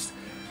my list.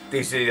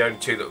 These are the only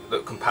 2 that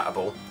are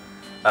compatible.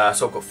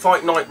 So I've got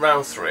Fight Night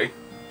Round 3.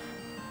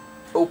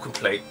 All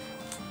complete.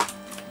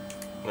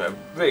 You know,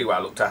 really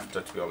well looked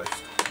after, to be honest.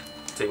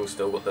 Team's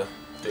still got the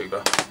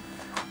doober.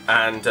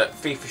 And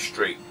FIFA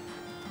Street.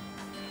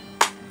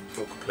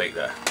 all complete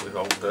there with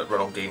old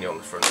Ronaldinho on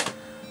the front.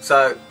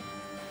 So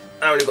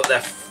I only got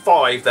there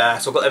 5 there,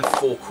 so I got them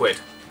for £4,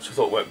 which I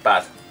thought weren't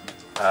bad.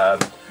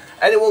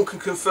 Anyone can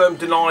confirm,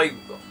 deny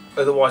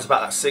otherwise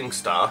about that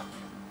SingStar.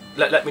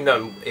 Let me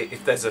know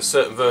if there's a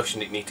certain version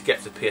that you need to get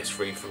for the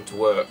PS3 for them to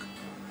work.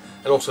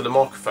 And also the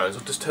microphones.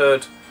 I've just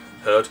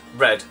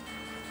read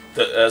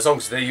that as long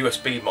as they're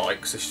USB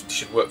mics, they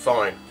should work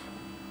fine.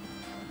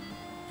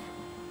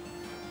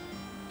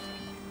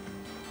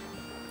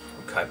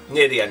 Okay,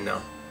 near the end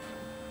now.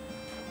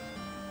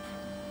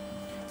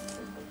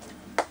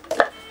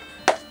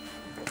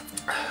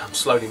 I'm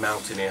slowly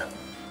mounting here.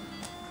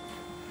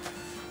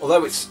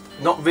 Although it's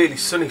not really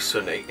sunny,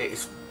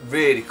 it's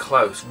really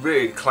close,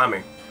 really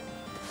clammy.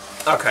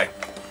 Okay,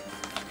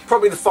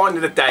 probably the find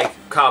of the day,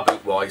 car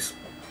boot wise.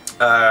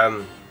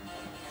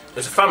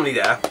 There's a family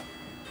there,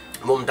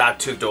 mum, dad,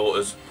 2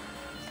 daughters,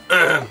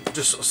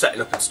 just sort of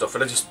setting up and stuff,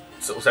 and I just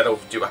sort of said, oh,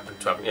 do you happen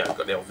to have, you know,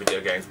 got the old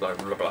video games, blah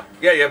blah blah.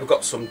 Yeah, we've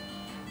got some.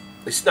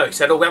 No, he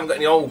said, oh, we haven't got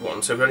any old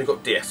ones, so we've only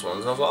got DS ones.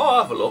 And I was like, oh,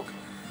 I'll have a look.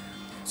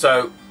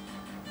 So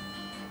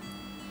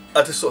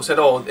I just sort of said,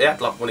 oh, they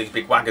had like one of these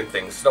big wagon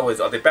things. So always,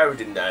 are they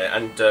buried in there?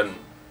 And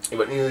he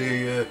went,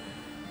 yeah.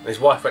 And his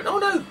wife went, oh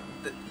no.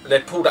 And they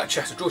pulled out a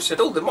chest of drawers. She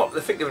said, oh,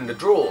 they think they're in the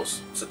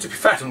drawers. So to be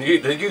fair to them,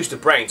 they used their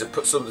brains and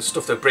put some of the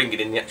stuff they're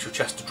bringing in the actual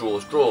chest of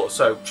drawers.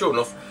 So sure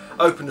enough,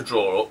 opened the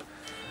drawer up,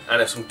 and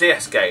there's some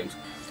DS games.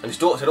 And his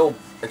daughter said, oh,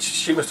 and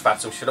she must have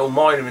had some. She said, oh,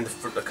 mine are in the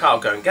front of the car,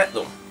 go and get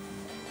them.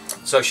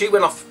 So she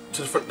went off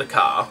to the front of the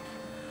car.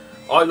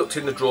 I looked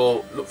in the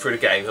drawer, looked through the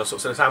games, I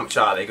sort of said, how much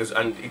are they? He goes,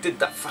 and he did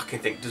that fucking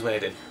thing, doesn't he?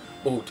 Then,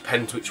 oh,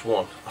 depends which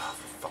one. Oh,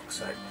 for fuck's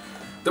sake.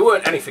 There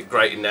weren't anything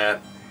great in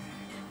there.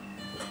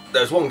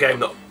 There was one game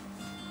that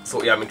I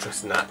thought, yeah, I'm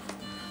interested in that.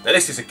 Now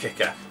this is a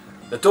kicker.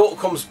 The daughter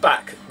comes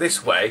back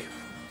this way,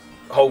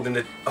 holding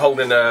a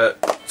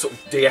sort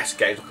of DS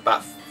games, like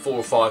about 4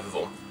 or 5 of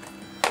them.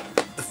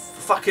 The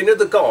fucking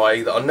other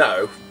guy that I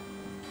know,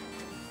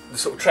 the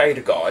sort of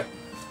trader guy,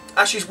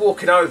 as she's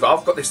walking over,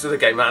 I've got this other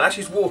game around, as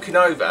she's walking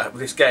over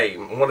with this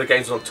game, and one of the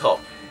games on top,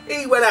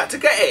 he went out to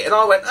get it, and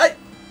I went, hey!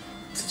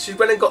 She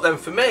went and got them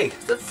for me.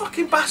 The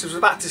fucking bastard was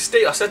about to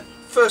steal. I said,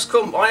 first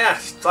come, I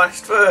asked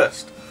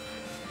first.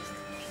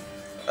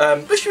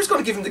 But she was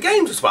going to give him the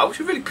games as well, which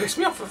really pissed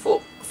me off. I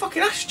thought, I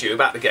fucking asked you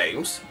about the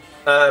games,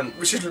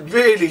 which is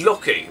really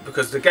lucky,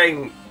 because the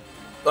game,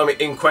 I mean,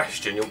 in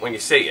question, when you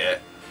see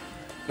it,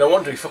 no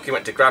wonder he fucking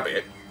went to grab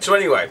it. So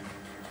anyway,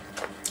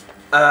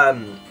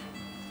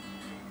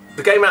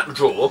 the game out the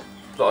drawer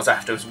that I was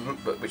after,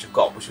 which I've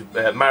got, which is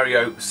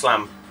Mario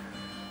Slam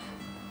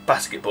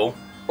Basketball,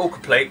 all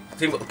complete.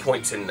 I've even got the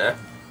points in there.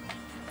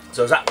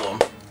 So there's that one.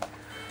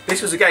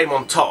 This was a game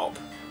on top.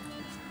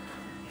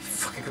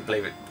 Fucking couldn't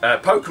believe it.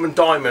 Pokemon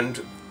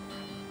Diamond.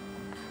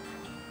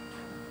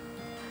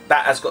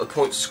 That has got the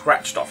points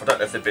scratched off. I don't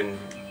know if they've been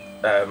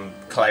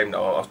claimed.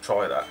 I'll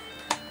try that.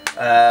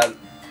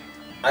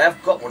 I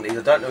have got one of these.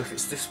 I don't know if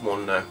it's this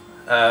one though.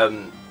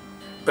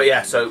 But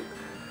yeah, so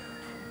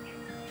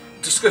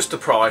discussed the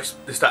price,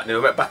 this, that, and the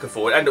other, went back and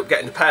forward, ended up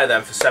getting a pair of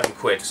them for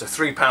 £7. So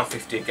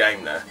 £3.50 a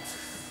game there.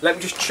 Let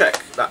me just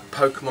check that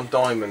Pokemon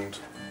Diamond,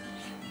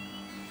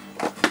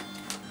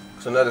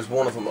 because I know there's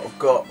one of them that I've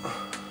got.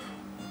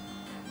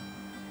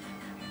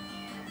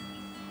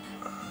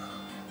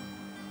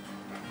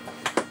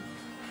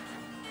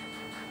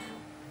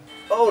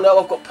 Oh no,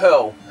 I've got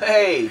Pearl.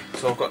 Hey!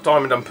 So I've got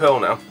Diamond and Pearl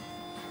now.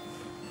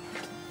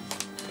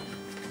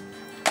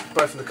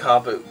 Both in the car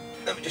boot.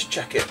 Let me just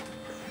check it.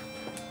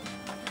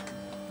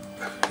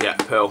 Yeah,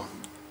 Pearl.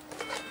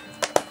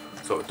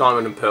 So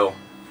Diamond and Pearl.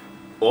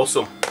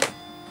 Awesome.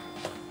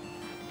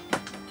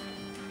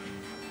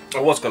 I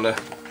was gonna,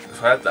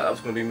 if I had that, I was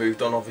gonna be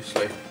moved on,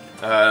 obviously.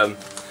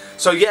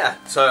 So yeah,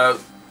 so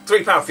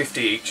 £3.50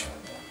 each.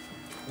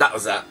 That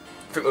was that.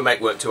 I think my mate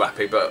weren't too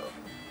happy, but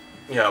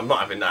you know, I'm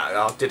not having that.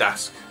 I did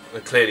ask,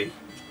 and clearly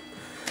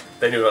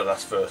they knew I'd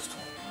asked first.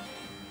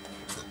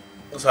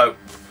 So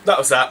that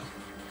was that.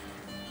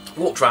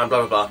 Walked around,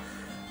 blah blah blah.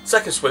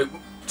 Second swoop,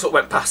 sort of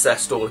went past their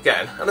stall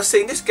again, and I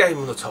seen this game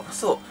on the top. I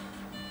thought,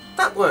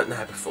 that weren't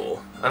there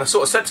before. And I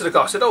sort of said to the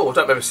guy, I said, oh, I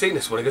don't remember seeing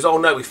this one. He goes, oh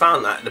no, we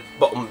found that at the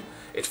bottom.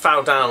 It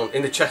fell down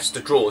in the chest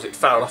of drawers. It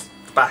fell off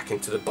the back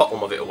into the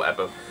bottom of it or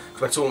whatever.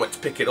 Because when someone went to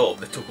pick it up,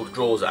 they took all the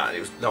drawers out and it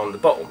was down on the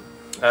bottom.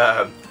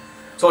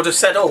 So I just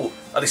said, oh,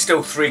 are they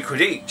still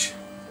 £3 each?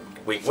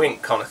 Wink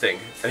wink kind of thing.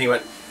 And he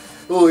went,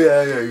 oh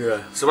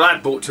yeah. So I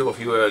had bought 2 off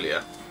you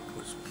earlier. It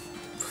was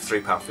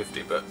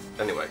 £3.50, but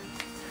anyway.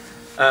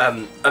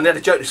 And then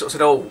the joke sort of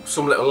said, oh,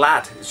 some little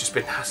lad has just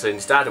been hassling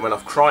his dad and went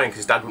off crying because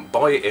his dad wouldn't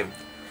buy it him.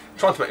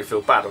 Trying to make me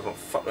feel bad. I was like,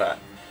 fuck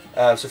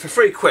that. So for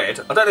 £3,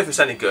 I don't know if it's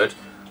any good,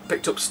 I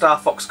picked up Star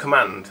Fox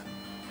Command.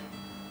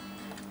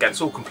 Again,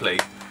 it's all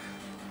complete.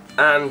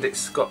 And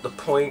it's got the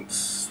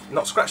points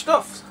not scratched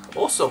off.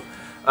 Awesome.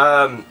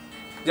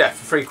 Yeah,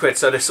 for £3.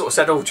 So they sort of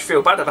said, oh, do you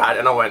feel bad about it?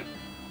 And I went,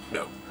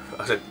 no.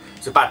 I said,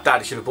 it's a bad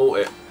dad, he should have bought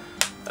it.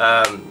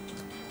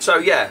 So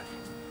yeah,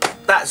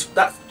 that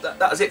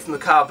was it from the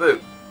car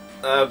boot.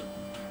 I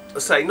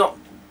say, not.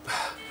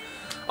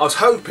 I was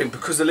hoping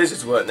because the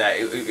lizards weren't there,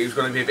 it was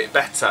going to be a bit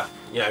better,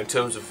 you know, in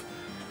terms of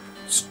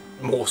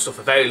more stuff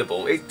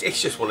available.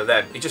 It's just one of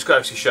them. It just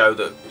goes to show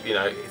that, you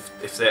know,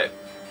 if the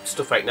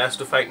stuff ain't there,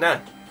 stuff ain't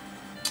there.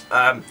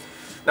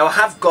 Now I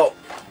have got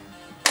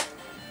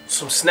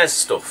some SNES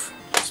stuff,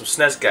 some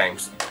SNES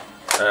games,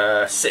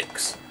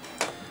 6.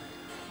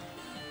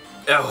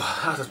 Oh,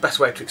 how's the best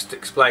way to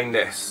explain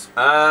this?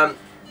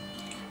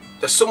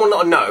 There's someone that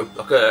I know,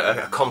 like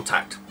a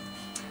contact,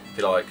 if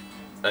you like,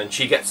 and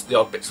she gets the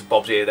odd bits and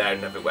bobs here, there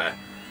and everywhere,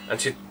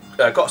 and she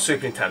got a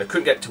Super Nintendo,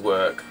 couldn't get it to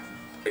work,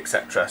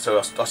 etc. So I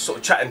was sort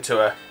of chatting to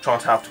her, trying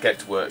to help to get it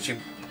to work. She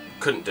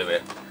couldn't do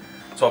it,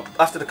 so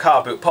after the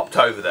car boot, popped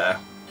over there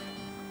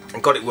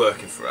and got it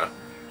working for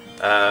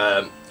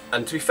her.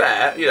 And to be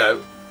fair, you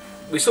know,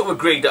 we sort of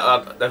agreed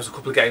that there was a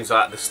couple of games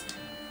like this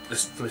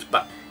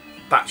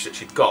batch that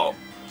she'd got.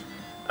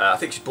 I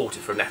think she bought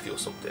it for a nephew or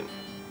something,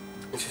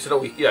 and she said,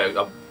 "Oh, you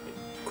know, I'm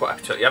quite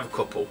happy to let you have a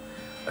couple."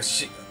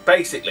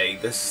 Basically,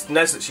 the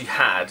SNES that she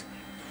had,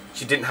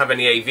 she didn't have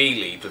any AV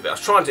lead with it. I was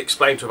trying to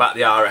explain to her about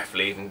the RF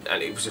lead,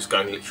 and it was just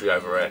going literally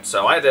over her head.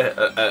 So I had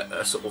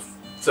a sort of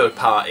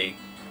third-party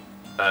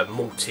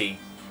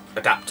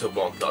multi-adapter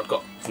one that I'd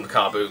got from the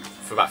car boot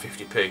for about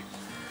 50p.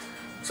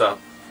 So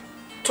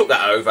I took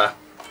that over,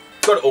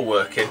 got it all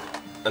working,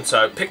 and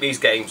so picked these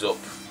games up.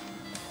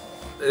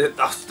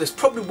 There's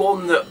probably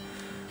one that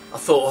I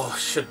thought, oh, I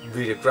should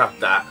really have grabbed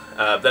that.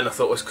 Then I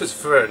thought, well, it's because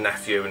for her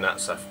nephew and that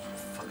stuff.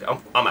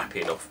 I'm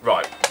happy enough.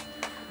 Right.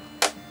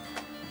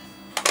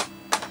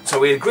 So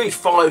we agreed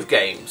 5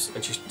 games,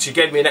 and she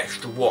gave me an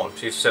extra one.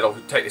 She said, "I'll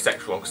take this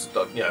extra one because,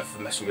 you know,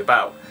 for messing me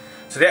about."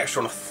 So the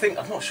extra one,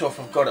 I'm not sure if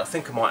I've got it. I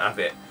think I might have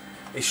it.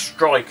 Is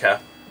Striker.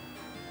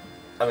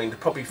 I mean, the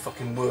probably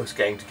fucking worst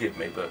game to give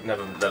me, but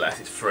nevertheless,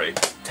 it's free,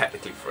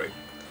 technically free.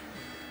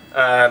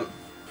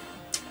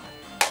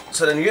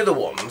 So then the other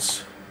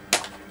ones,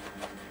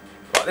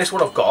 like this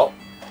one I've got,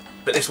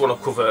 but this one will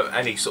cover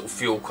any sort of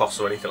fuel costs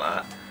or anything like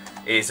that.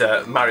 Is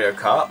Mario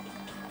Kart.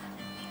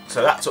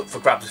 So that's up for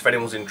grabs if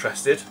anyone's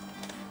interested.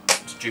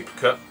 It's a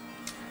duplicate.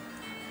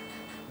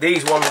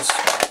 These ones,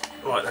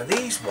 right now,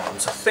 these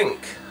ones, I think,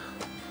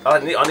 I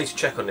need to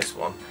check on this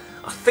one.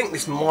 I think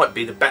this might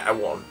be the better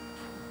one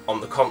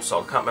on the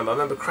console. I can't remember. I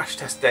remember Crash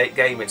Test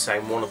Gaming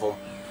saying one of them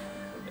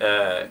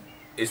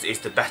is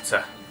the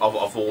better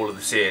of all of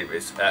the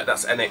series.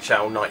 That's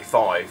NHL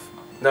 95.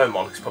 No,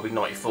 Monic's probably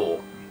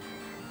 94.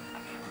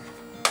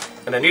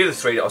 And then the other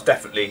 3 that I was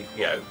definitely,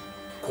 you know,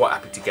 quite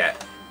happy to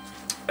get.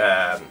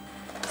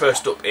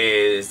 First up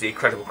is the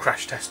Incredible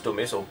Crash Test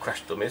Dummies, or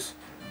Crash Dummies.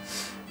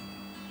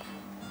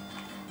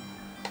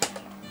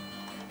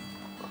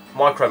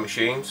 Micro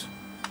Machines.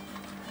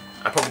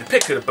 And probably the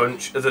pick of the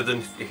bunch, other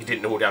than if you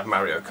didn't already have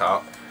Mario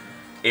Kart,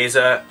 is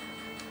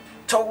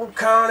Total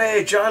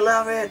Carnage. I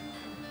love it.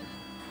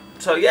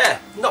 So yeah,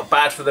 not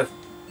bad for the,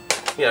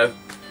 you know,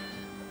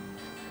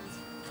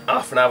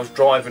 half an hour's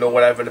driving or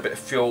whatever, and a bit of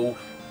fuel,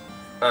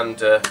 and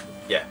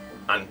yeah,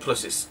 and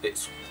plus it's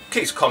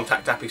keeps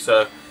contact happy,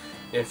 so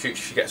in future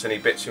if she gets any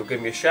bits, she'll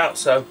give me a shout.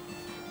 So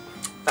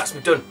that's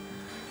me done.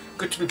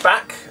 Good to be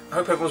back. I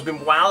hope everyone's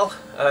been well.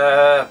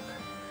 I'm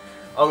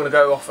going to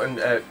go off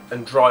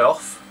and dry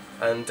off,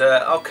 and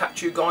I'll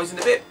catch you guys in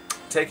a bit.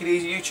 Take it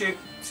easy, YouTube.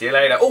 See you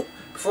later. Oh,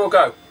 before I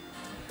go,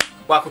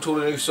 welcome to all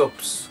the new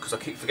subs, because I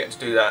keep forgetting to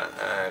do that,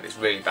 and it's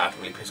really bad,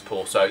 really piss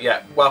poor. So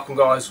yeah, welcome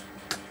guys.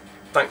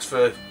 Thanks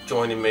for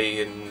joining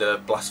me in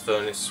the Blast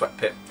Furnace Sweat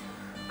Pit,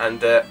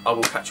 and I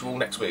will catch you all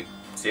next week.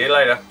 See you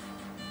later.